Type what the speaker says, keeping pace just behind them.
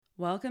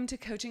Welcome to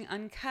Coaching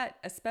Uncut,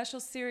 a special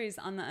series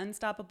on the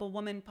Unstoppable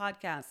Woman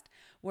podcast,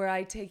 where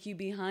I take you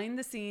behind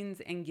the scenes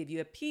and give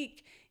you a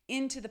peek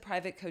into the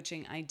private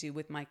coaching I do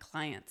with my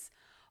clients.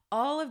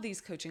 All of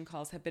these coaching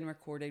calls have been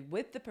recorded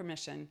with the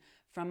permission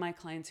from my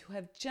clients who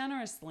have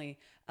generously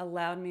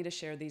allowed me to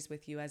share these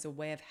with you as a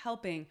way of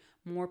helping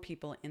more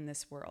people in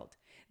this world.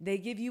 They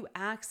give you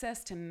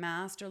access to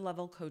master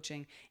level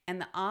coaching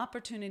and the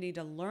opportunity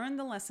to learn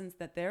the lessons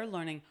that they're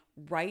learning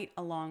right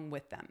along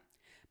with them.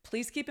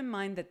 Please keep in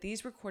mind that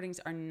these recordings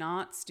are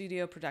not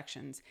studio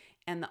productions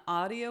and the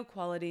audio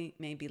quality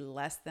may be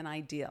less than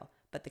ideal,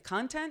 but the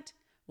content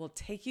will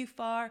take you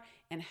far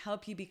and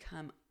help you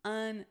become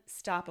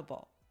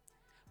unstoppable.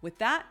 With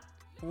that,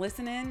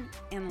 listen in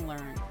and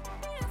learn.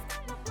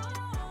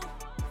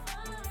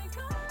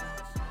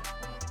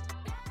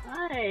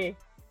 Hi.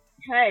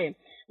 Hey.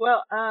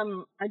 Well,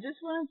 I just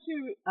wanted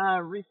to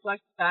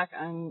reflect back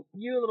on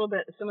you a little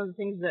bit, some of the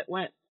things that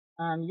went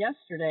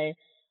yesterday.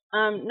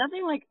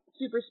 Nothing like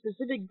super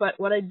specific, but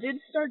what I did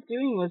start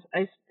doing was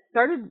I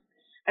started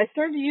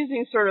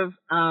using sort of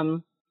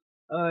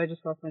I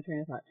just lost my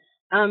train of thought.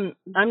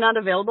 I'm not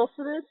available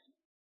for this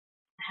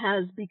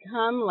has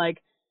become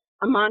like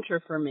a mantra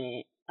for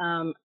me.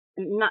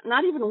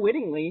 Not even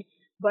wittingly,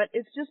 but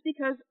it's just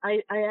because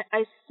I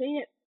say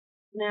it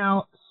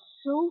now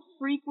so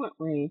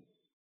frequently,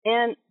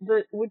 and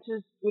which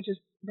is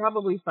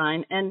probably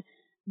fine.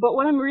 But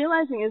what I'm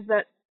realizing is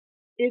that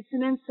it's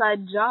an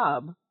inside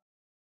job.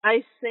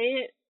 I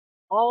say it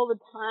all the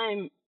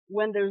time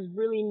when there's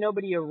really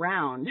nobody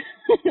around.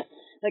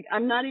 Like,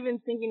 I'm not even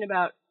thinking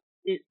about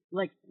it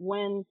like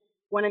when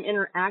I'm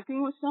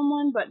interacting with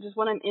someone, but just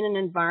when I'm in an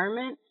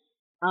environment.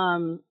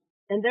 And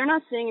they're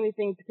not saying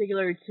anything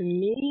particular to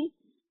me,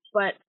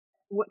 but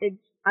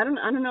I don't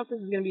know if this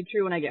is going to be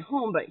true when I get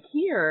home, but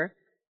here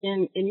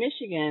in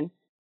Michigan,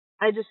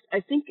 I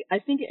think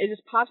it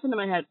just pops into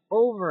my head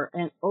over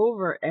and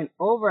over and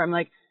over. I'm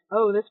like,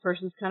 oh, this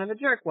person's kind of a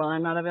jerk. Well,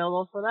 I'm not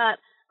available for that.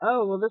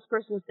 Oh, well, this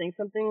person's saying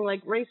something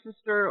like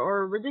racist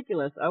or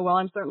ridiculous. Oh, well,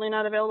 I'm certainly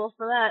not available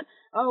for that.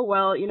 Oh,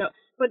 well,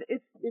 but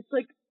it's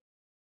like,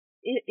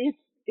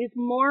 it's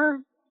more,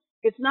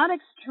 it's not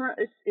external.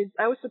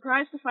 I was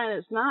surprised to find that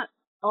it's not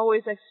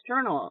always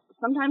external.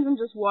 Sometimes I'm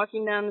just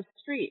walking down the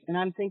street and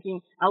I'm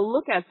thinking, I'll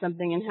look at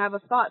something and have a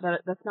thought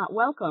that's not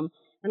welcome.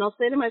 And I'll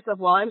say to myself,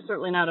 well, I'm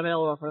certainly not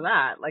available for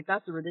that. Like,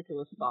 that's a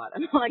ridiculous thought.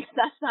 I'm like,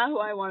 that's not who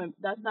I want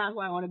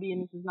to be,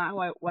 and this is not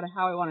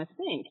how I want to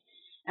think.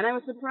 And I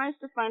was surprised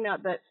to find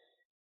out that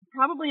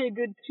probably a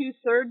good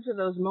 2/3 of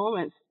those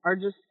moments are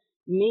just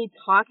me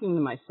talking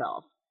to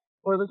myself.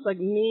 Or it's like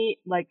me,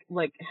 like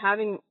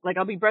having, like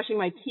I'll be brushing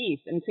my teeth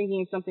and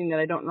thinking something that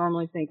I don't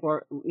normally think,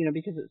 or,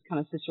 because it's kind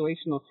of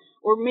situational.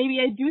 Or maybe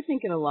I do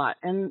think it a lot.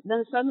 And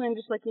then suddenly I'm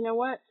just like, you know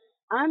what?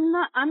 I'm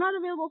not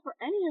available for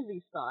any of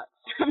these thoughts.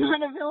 I'm not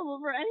available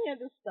for any of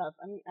this stuff.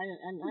 I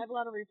have a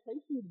lot of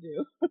replacing to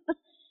do.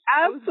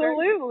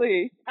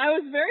 Absolutely. I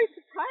was very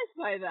surprised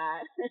by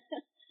that.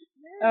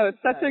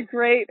 It's such a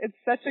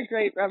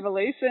great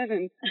revelation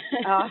and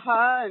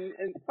aha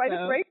and quite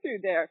a breakthrough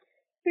there.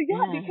 So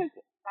yeah, because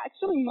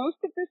actually most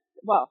of this,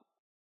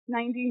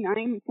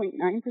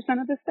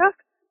 99.9% of this stuff,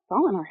 it's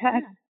all in our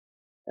head.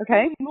 Yeah.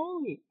 Okay? Holy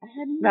moly. I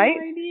had no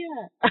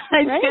idea.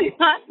 I did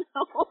not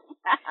know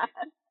that.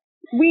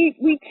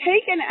 We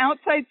take an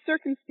outside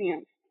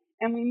circumstance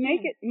and we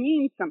make it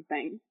mean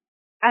something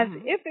as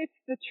if it's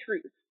the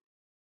truth.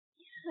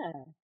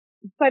 Yeah.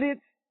 But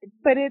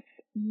it's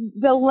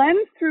the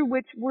lens through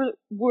which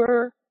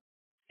we're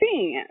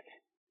seeing it.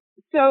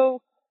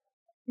 So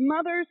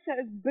mother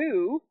says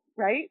boo,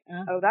 right?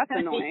 Oh, that's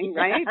annoying,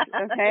 right?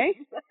 Okay.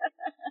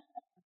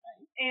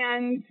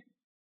 And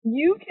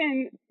you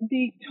can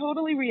be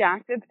totally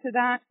reactive to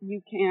that.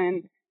 You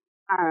can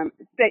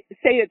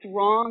say it's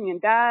wrong and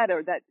bad,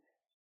 or that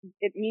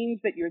it means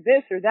that you're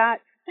this or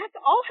that. That's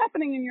all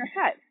happening in your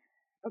head.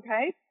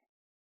 Okay?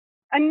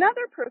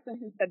 Another person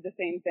who said the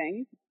same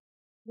thing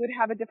would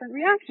have a different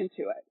reaction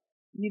to it.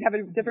 You'd have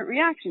a different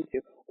reaction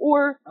to.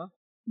 Or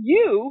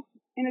you,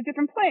 in a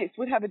different place,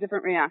 would have a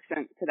different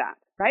reaction to that,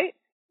 right?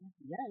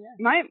 Yeah.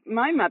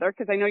 My mother,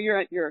 because I know you're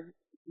at your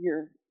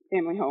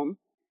family home,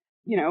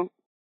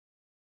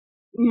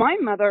 my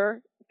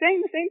mother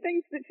saying the same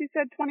things that she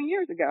said 20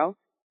 years ago,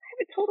 I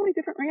have a totally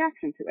different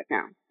reaction to it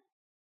now.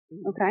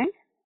 Okay?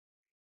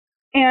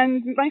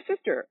 And my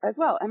sister as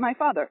well, and my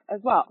father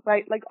as well,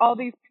 right? Like all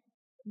these,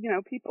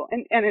 people.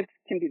 And it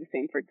can be the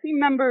same for team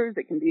members.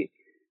 It can be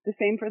the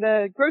same for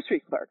the grocery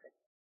clerk.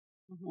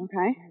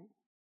 Okay?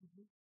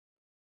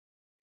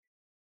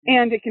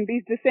 And it can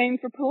be the same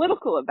for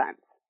political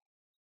events.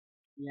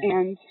 Yeah.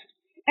 And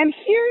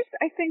here's,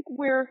 I think,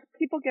 where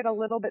people get a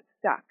little bit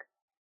stuck.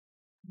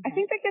 I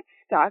think they get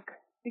stuck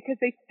because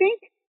they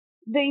think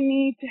they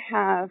need to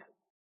have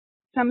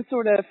some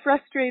sort of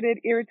frustrated,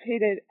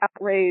 irritated,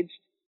 outraged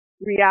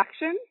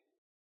reaction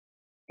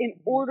in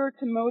order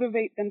to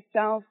motivate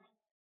themselves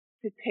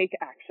to take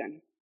action.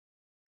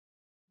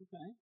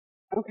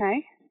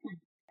 Okay?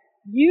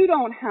 You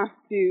don't have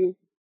to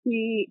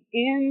be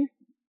in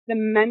the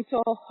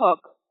mental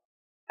hook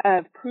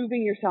of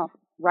proving yourself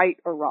right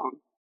or wrong.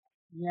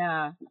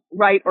 Yeah.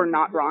 Right or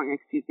not wrong,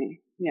 excuse me.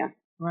 Yeah.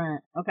 Right.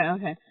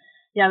 Okay.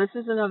 Yeah,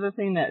 this is another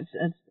thing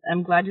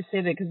I'm glad you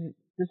say that, because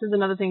this is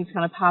another thing that's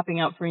kind of popping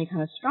out for me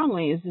kind of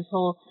strongly, is this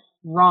whole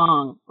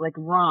wrong, like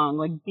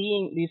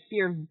being, the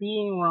fear of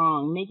being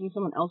wrong, making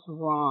someone else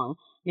wrong,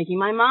 making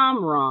my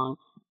mom wrong,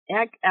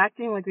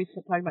 acting like we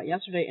talked about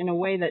yesterday in a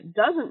way that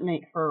doesn't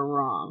make her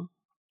wrong.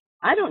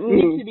 I don't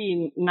need to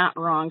be not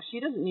wrong. She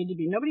doesn't need to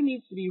be. Nobody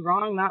needs to be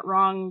wrong, not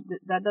wrong.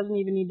 That doesn't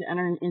even need to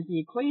enter into the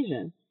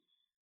equation.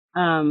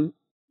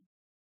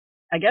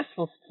 I guess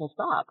full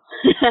stop.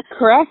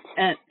 Correct.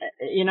 And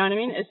you know what I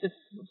mean? It's just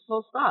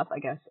full stop, I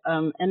guess.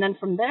 And then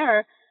from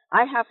there,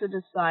 I have to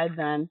decide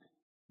then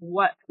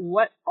what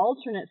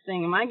alternate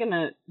thing am I going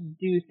to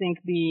do,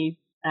 think, be,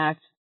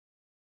 act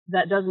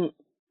that doesn't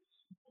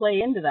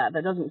play into that,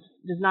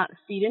 does not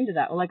feed into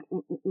that.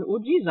 Well,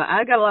 geez,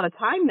 I got a lot of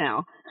time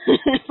now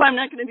if I'm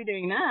not going to be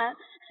doing that.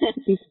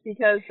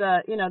 Because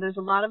there's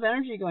a lot of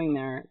energy going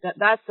there.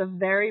 That's a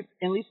very,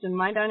 at least in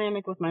my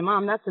dynamic with my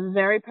mom, that's a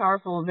very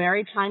powerful,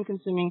 very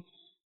time-consuming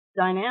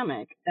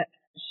dynamic.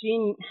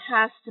 She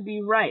has to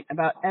be right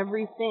about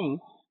everything,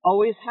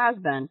 always has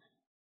been.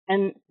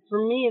 And for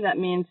me, that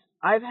means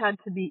I've had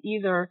to be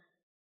either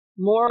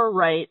more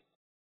right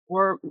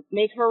or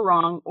make her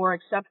wrong or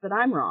accept that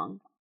I'm wrong.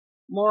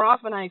 More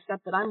often I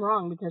accept that I'm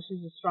wrong because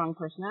she's a strong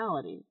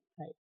personality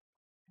type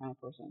kind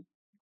of person.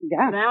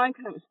 Yeah. Now I'm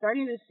kind of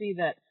starting to see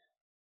that,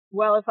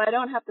 well, if I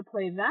don't have to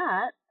play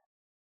that,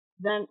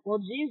 then, well,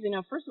 geez,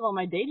 first of all,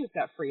 my day just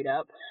got freed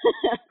up.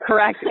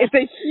 Correct. It's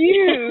a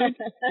huge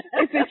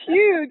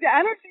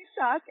energy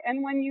suck.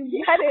 And when you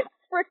let it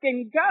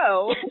frickin'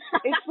 go,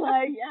 it's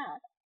like,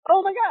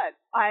 oh my God,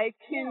 I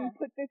can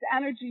put this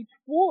energy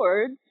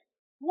towards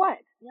what?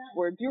 Yeah.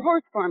 Towards your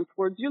horse farm,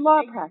 towards your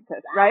law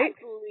practice, right?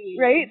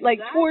 Right? Like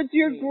towards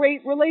your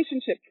great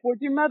relationship,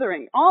 towards your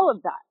mothering, all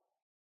of that.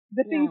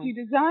 The things you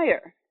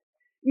desire.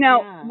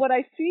 Now, what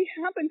I see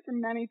happen for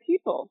many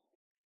people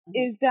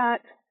is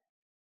that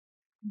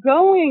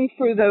going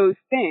for those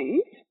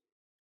things,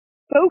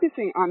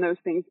 focusing on those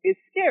things is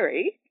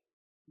scary,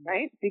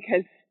 right?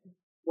 Because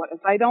what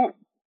if I don't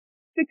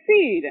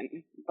succeed?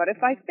 And what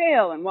if I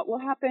fail? And what will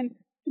happen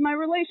to my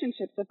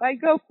relationships if I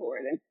go for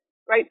it? And,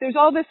 right? There's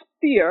all this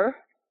fear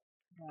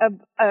of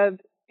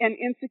and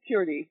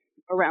insecurity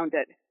around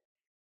it.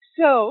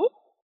 So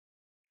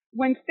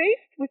when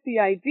faced with the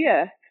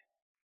idea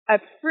of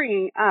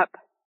freeing up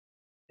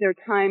their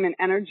time and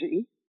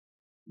energy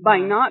by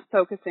not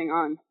focusing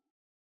on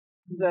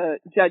the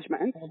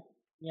judgment,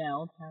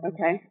 old patterns.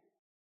 Okay,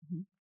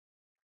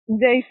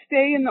 they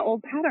stay in the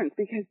old patterns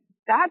because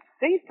that's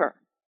safer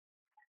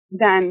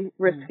than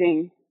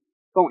risking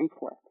going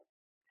for it.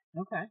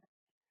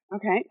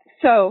 Okay.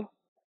 So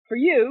for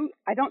you,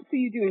 I don't see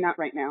you doing that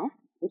right now,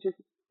 which is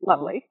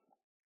lovely.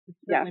 It's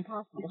certainly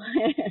possible.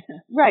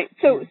 Right.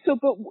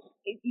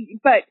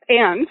 But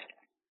and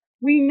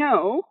we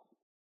know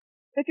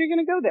that you're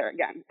going to go there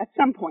again at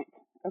some point.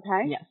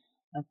 Okay. Yes.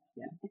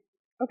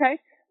 Okay.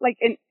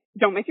 And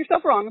don't make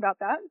yourself wrong about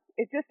that.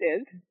 It just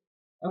is.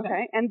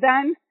 Okay. And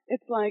then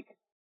it's like,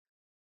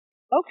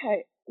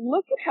 okay,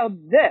 look at how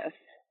this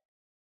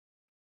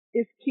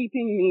is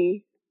keeping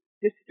me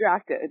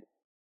distracted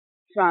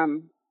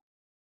from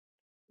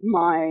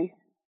my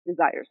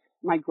desires,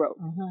 my growth,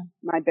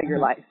 my bigger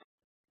life.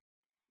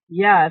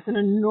 Yeah, it's an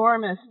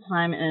enormous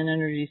time and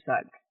energy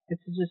suck.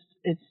 It's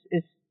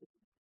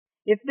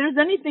if there's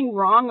anything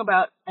wrong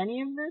about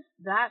any of this,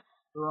 that's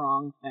the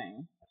wrong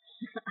thing.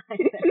 I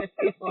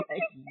feel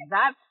like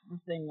that's the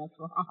thing that's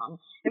wrong.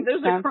 If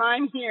there's a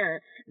crime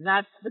here,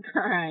 that's the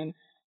crime,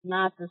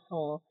 not this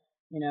whole,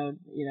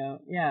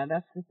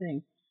 that's the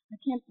thing.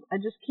 I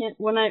just can't,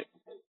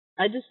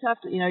 I just have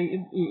to,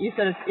 you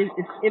said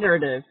it's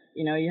iterative,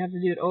 you have to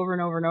do it over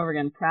and over and over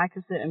again,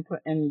 practice it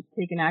and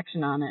take an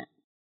action on it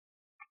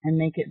and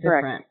make it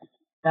different. Correct.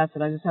 That's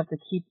it. I just have to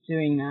keep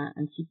doing that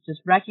and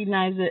just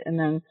recognize it and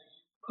then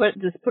put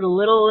a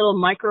little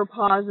micro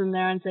pause in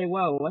there and say,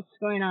 whoa, what's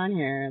going on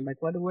here? Like,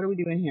 what are we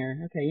doing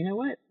here? Okay, you know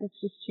what? Let's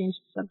just change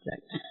the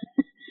subject.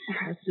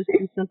 Let's just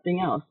do something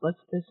else. Let's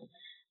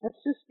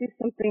just do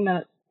something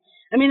that,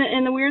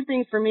 and the weird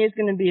thing for me is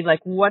going to be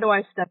like, what do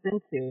I step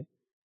into?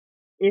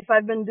 If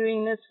I've been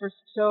doing this for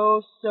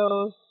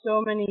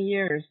so many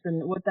years,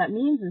 then what that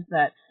means is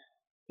that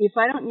if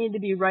I don't need to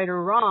be right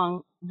or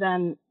wrong,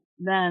 then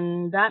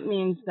that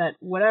means that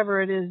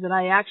whatever it is that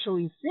I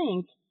actually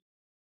think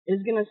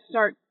is going to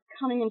start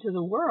coming into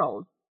the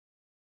world.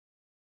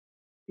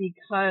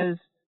 Because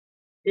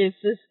if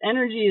this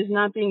energy is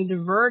not being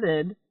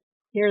diverted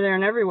here, there,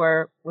 and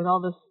everywhere with all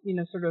this,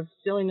 sort of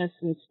silliness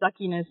and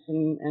stuckiness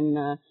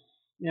and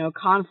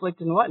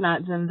conflict and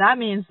whatnot, then that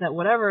means that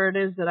whatever it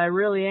is that I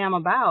really am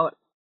about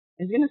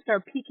is going to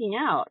start peeking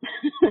out.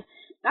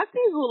 That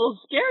seems a little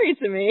scary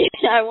to me.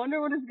 I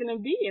wonder what it's going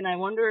to be, and I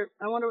wonder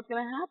what's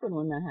going to happen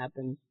when that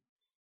happens.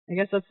 I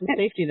guess that's the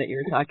safety that you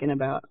were talking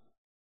about.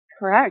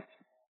 Correct.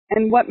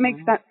 And what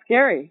makes that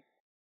scary?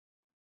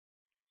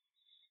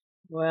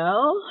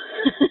 Well,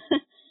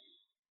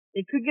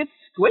 it could get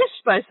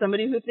squished by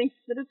somebody who thinks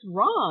that it's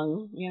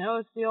wrong.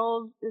 It's the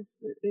old.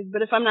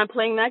 But if I'm not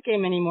playing that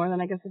game anymore,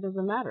 then I guess it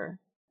doesn't matter.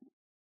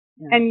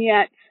 Yeah. And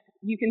yet,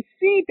 you can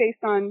see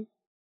based on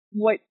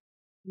what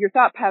your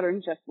thought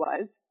pattern just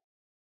was,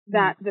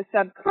 that the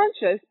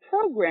subconscious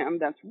program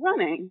that's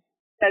running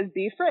says,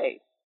 be afraid.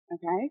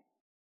 Okay?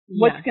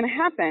 What's going to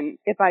happen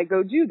if I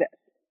go do this?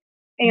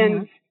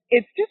 And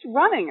it's just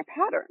running a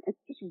pattern. It's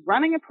just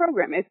running a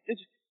program. It's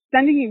just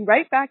sending you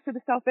right back to the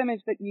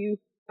self-image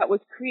that was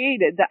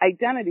created, the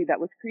identity that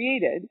was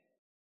created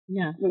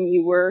when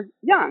you were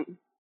young.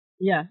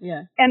 Yeah.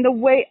 And the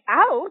way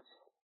out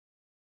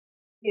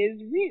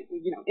is,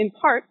 in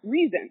part,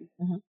 reason.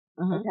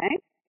 Okay?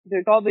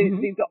 There's all these,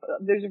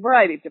 there's a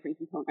variety of different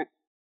components.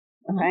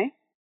 Okay?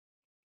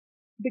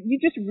 But you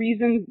just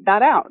reason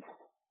that out.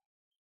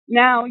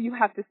 Now you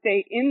have to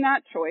stay in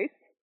that choice.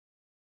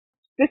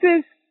 This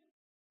is,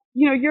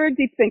 you're a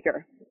deep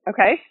thinker.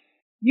 Okay?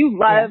 You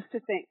love to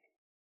think.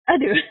 I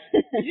do.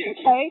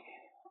 Okay?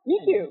 Me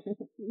too.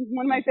 It's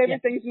one of my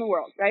favorite things in the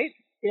world, right?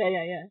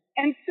 Yeah.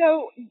 And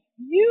so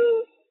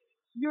use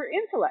your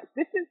intellect.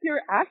 This is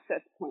your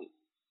access point.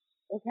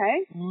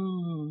 Okay?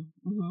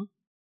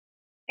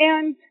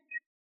 And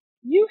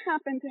you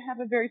happen to have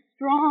a very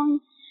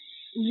strong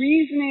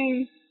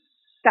reasoning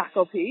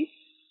faculty.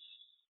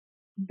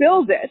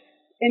 Build it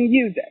and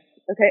use it.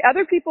 Okay?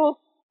 Other people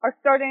are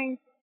starting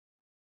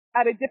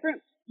at a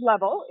different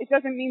level. It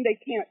doesn't mean they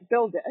can't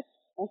build it.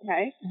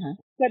 Okay?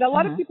 But a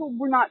lot of people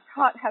were not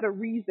taught how to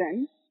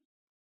reason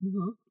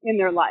in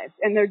their lives,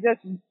 and they're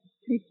just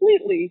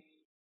completely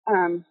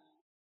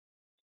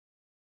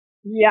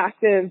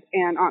reactive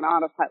and on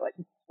autopilot.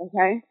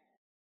 Okay?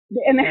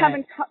 And they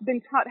haven't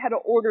been taught how to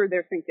order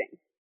their thinking.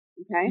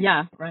 Okay?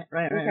 Yeah, right.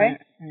 Okay.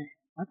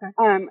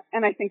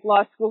 And I think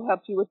law school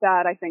helped you with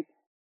that. I think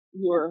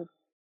your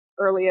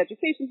early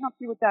education helped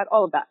you with that.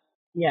 All of that.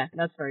 Yeah,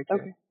 that's very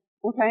true.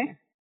 Okay.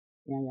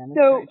 Yeah, that's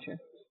so very true.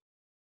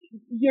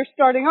 You're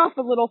starting off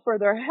a little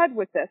further ahead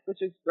with this, which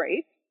is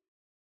great.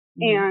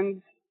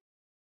 And,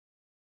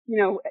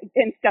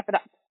 and step it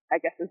up, I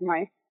guess is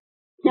my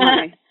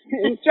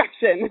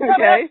instruction.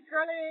 Okay.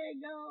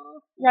 Go.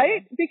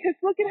 Right? Because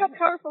look at how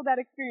powerful that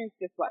experience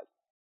just was.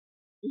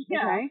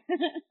 Yeah. Okay?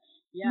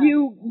 Yeah.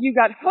 You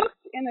got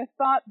hooked in a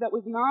thought that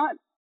was not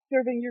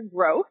serving your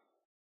growth.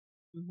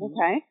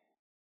 Okay?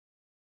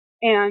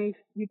 And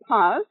you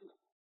paused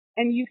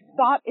and you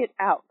thought it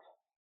out.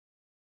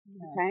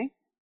 Okay?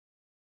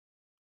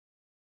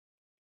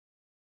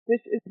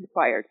 This is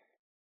required.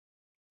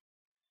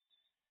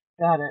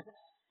 Got it.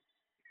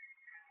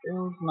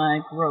 Builds my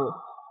growth.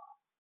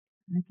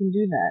 I can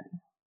do that.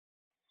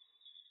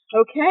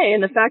 Okay,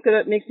 and the fact that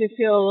it makes me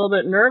feel a little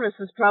bit nervous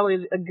is probably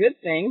a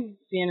good thing,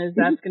 seeing as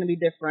that's going to be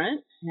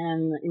different.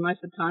 And my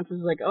subconscious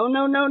is like, oh,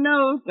 no,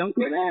 don't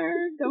go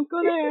there, don't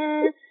go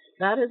there.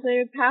 That is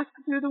a path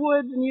through the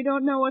woods, and you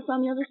don't know what's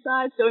on the other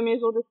side, so we may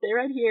as well just stay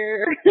right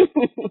here.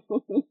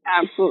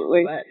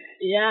 Absolutely. But,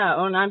 yeah,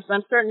 and I'm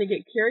starting to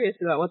get curious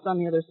about what's on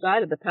the other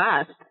side of the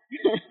path.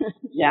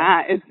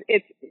 Yeah,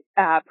 it's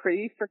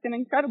pretty freaking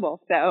incredible.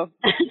 So,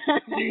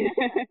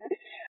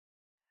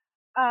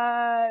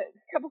 a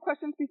couple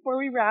questions before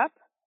we wrap.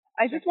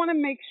 I just want to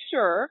make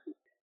sure: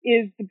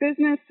 is the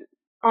business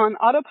on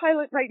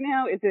autopilot right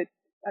now? Is it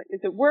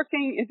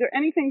working? Is there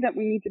anything that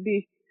we need to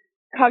be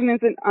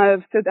cognizant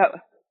of so that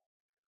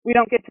we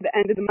don't get to the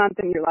end of the month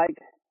and you're like,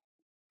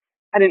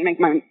 I didn't make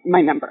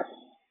my number?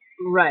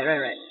 Right.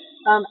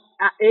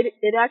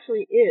 It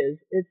actually is.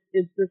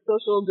 It's the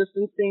social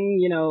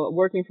distancing,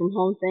 working from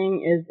home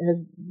thing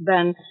has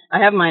been. I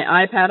have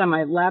my iPad on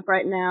my lap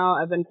right now.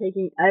 I've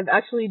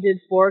actually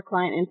did 4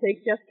 client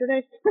intakes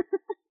yesterday.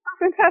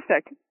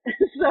 Fantastic.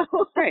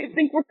 So I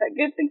think we're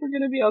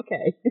going to be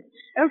okay.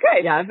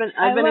 Okay. Yeah, I've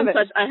been in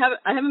touch. I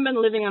haven't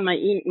been living on my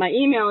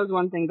email is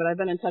one thing, but I've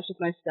been in touch with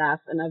my staff,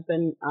 and I've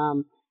been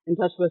in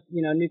touch with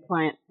new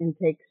client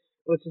intakes,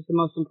 which is the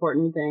most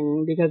important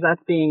thing, because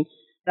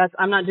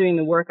I'm not doing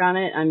the work on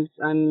it. I'm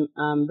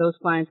those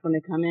clients, when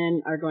they come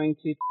in, are going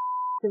to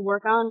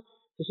work on.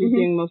 So she's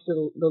doing most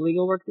of the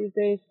legal work these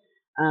days.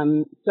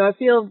 So I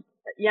feel,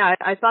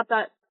 I thought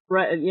that,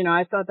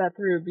 I thought that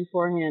through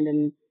beforehand,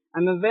 and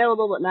I'm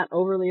available, but not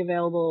overly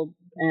available.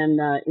 And,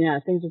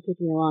 things are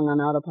ticking along on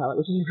autopilot,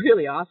 which is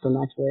really awesome,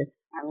 actually.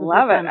 I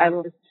love it.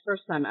 It's the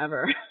first time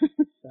ever.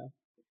 So.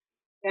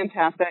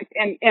 Fantastic.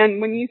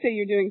 And when you say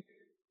you're doing,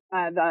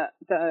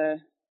 the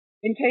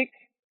intake,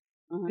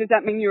 does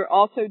that mean you're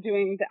also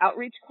doing the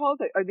outreach calls?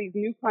 Are these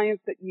new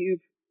clients that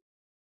you've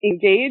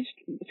engaged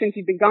since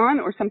you've been gone,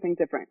 or something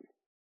different?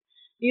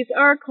 These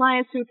are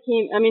clients who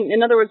came,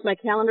 in other words, my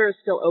calendar is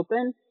still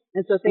open,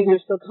 and so things are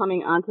still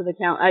coming onto the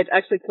calendar. I've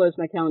actually closed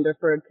my calendar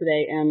for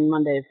today and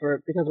Monday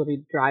because we'll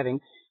be driving.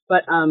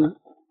 But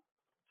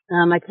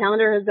my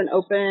calendar has been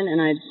open, and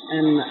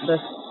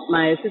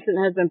my assistant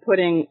has been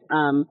putting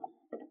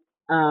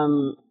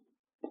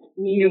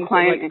new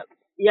client.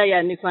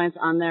 New clients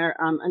on there.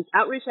 And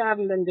outreach I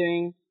haven't been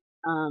doing.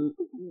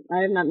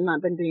 I have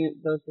not been doing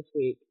those this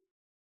week.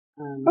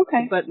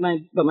 Okay. But my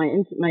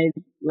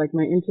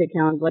intake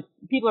count, like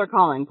people are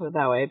calling, put it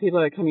that way. People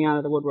are coming out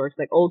of the woodworks.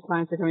 Like old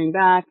clients are coming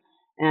back,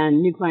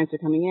 and new clients are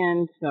coming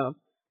in. So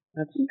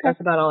that's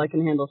about all I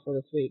can handle for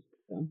this week.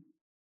 So.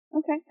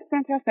 Okay,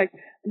 fantastic.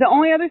 The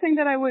only other thing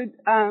that I would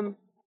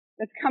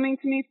that's coming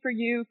to me for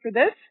you for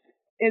this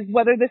is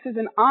whether this is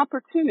an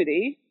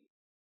opportunity,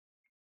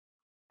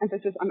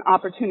 emphasis on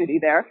opportunity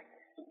there,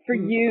 for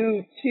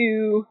you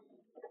to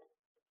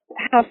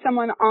have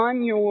someone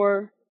on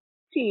your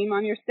team,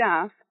 on your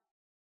staff,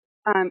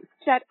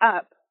 set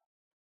up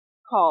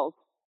calls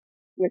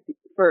with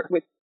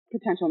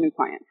potential new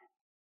clients.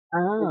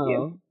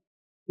 Oh,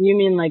 you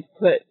mean like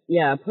put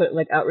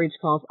like outreach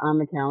calls on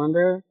the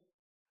calendar?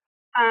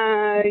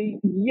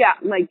 Yeah,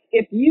 like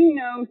if you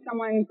know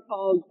someone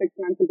called 6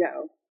 months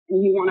ago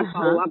and you want to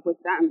follow up with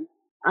them,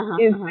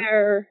 is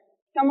there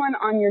someone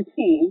on your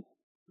team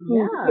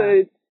who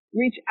could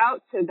reach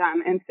out to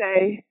them and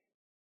say,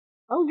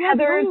 "Oh yeah,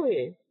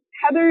 totally.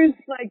 Heather's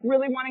like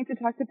really wanting to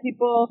talk to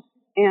people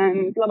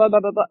and blah blah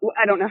blah blah blah."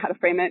 I don't know how to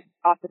frame it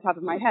off the top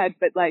of my head,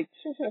 but like,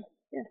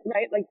 yeah,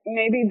 right? Like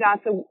maybe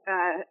that's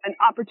an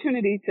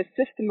opportunity to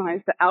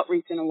systemize the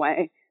outreach in a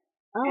way.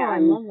 Oh, I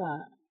love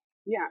that.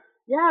 Yeah.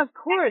 Yeah, of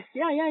course.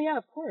 Yeah,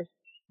 of course.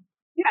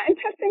 Yeah, and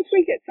test and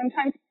tweak it.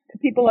 Sometimes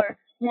people are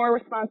more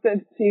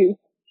responsive to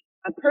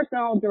a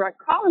personal direct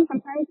call, and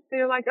sometimes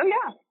they're like, "Oh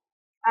yeah,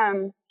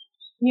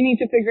 you need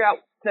to figure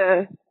out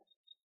the."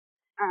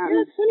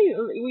 Yeah, it's funny.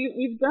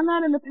 We've done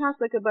that in the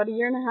past. Like about a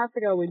year and a half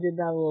ago, we did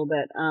that a little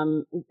bit.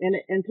 And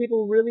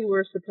people really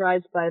were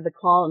surprised by the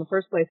call in the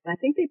first place. And I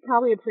think they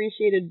probably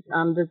appreciated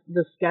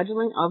the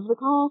scheduling of the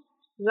call.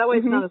 So that way,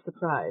 it's not a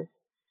surprise.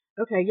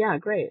 Okay. Yeah.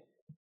 Great.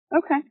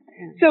 Okay.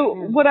 So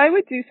what I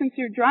would do, since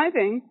you're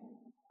driving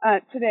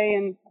today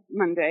and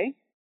Monday,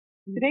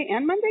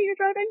 you're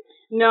driving?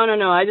 No.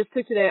 I just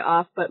took today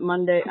off, but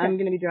Monday I'm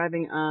going to be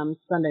driving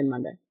Sunday and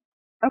Monday.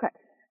 Okay.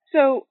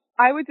 So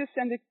I would just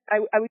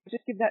I would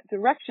just give that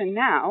direction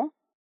now,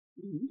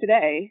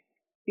 today,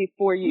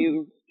 before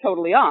you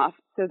totally off,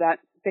 so that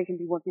they can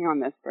be working on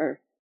this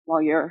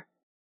while you're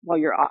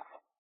off.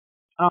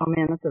 Oh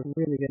man, that's a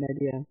really good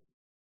idea.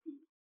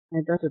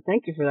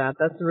 Thank you for that.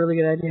 That's a really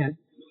good idea.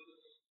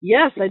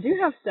 Yes, I do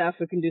have staff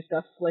who can do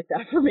stuff like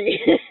that for me.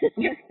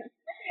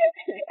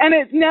 And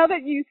now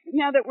that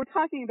we're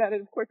talking about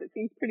it, of course, it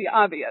seems pretty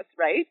obvious,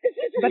 right?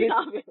 It's pretty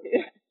obvious.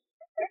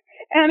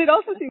 And it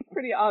also seems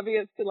pretty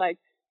obvious to like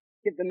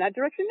give them that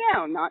direction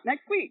now, not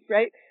next week,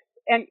 right?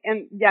 And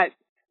yet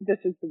this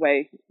is the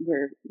way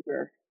we're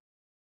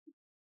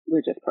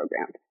just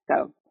programmed.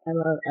 So I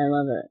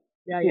love it.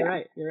 Yeah, you're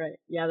right.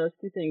 Yeah, those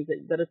two things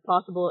that it's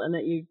possible and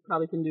that you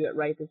probably can do it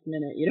right this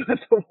minute. You don't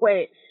have to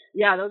wait.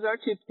 Yeah, those are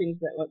two things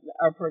that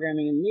are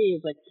programming in me.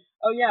 Is like,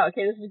 oh yeah,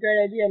 okay, this is a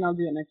great idea, and I'll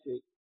do it next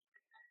week.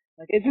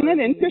 Like, isn't it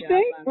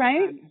interesting,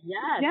 right?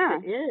 Yes, yeah.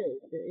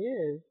 It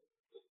is.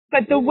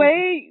 But the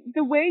way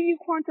you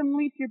quantum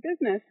leap your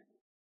business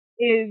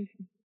is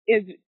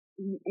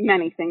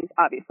many things,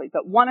 obviously.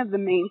 But one of the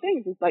main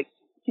things is like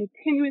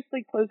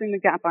continuously closing the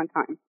gap on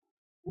time.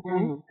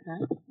 Okay.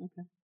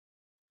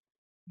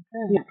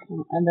 Yeah,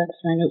 and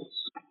that's my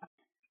notes.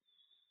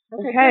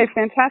 Okay,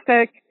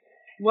 fantastic.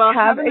 Well,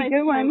 have a nice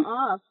good one.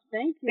 Off.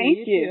 Thank you.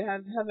 Thank you.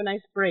 Have a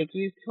nice break.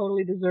 You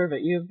totally deserve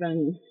it. You've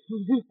been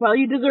well.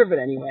 You deserve it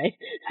anyway.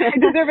 I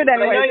deserve it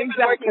anyway. I know you've been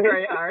exactly. working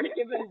very hard.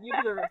 You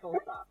deserve it full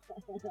stop.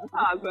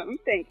 Awesome.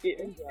 Thank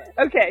you.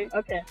 Okay.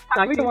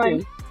 Have a good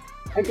one.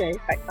 Okay.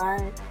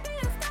 Bye.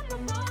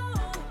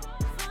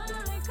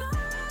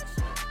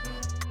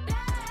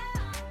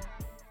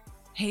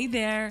 Hey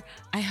there,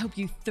 I hope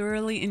you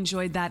thoroughly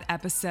enjoyed that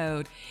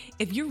episode.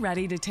 If you're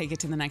ready to take it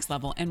to the next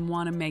level and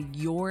want to make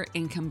your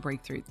income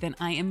breakthrough, then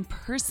I am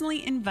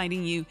personally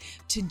inviting you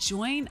to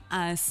join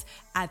us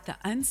at the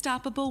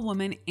Unstoppable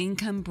Woman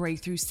Income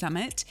Breakthrough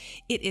Summit.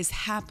 It is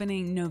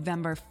happening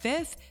November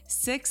 5th,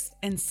 6th,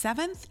 and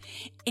 7th,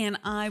 and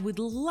I would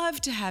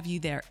love to have you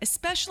there,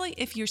 especially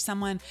if you're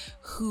someone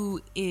who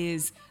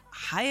is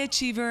high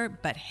achiever,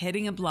 but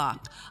hitting a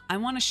block. I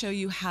want to show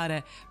you how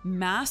to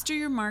master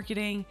your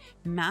marketing,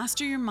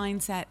 master your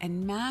mindset,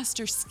 and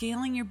master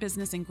scaling your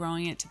business and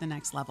growing it to the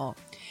next level.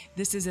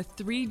 This is a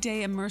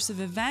 3-day immersive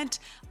event.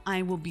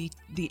 I will be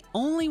the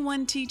only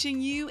one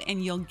teaching you,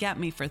 and you'll get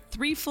me for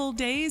 3 full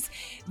days.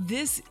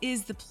 This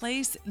is the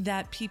place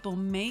that people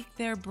make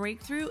their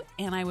breakthrough,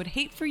 and I would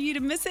hate for you to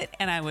miss it,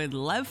 and I would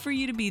love for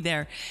you to be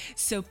there.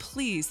 So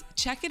please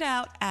check it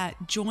out at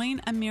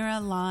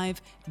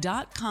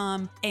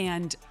joinamiralive.com,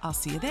 and I'll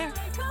see you there.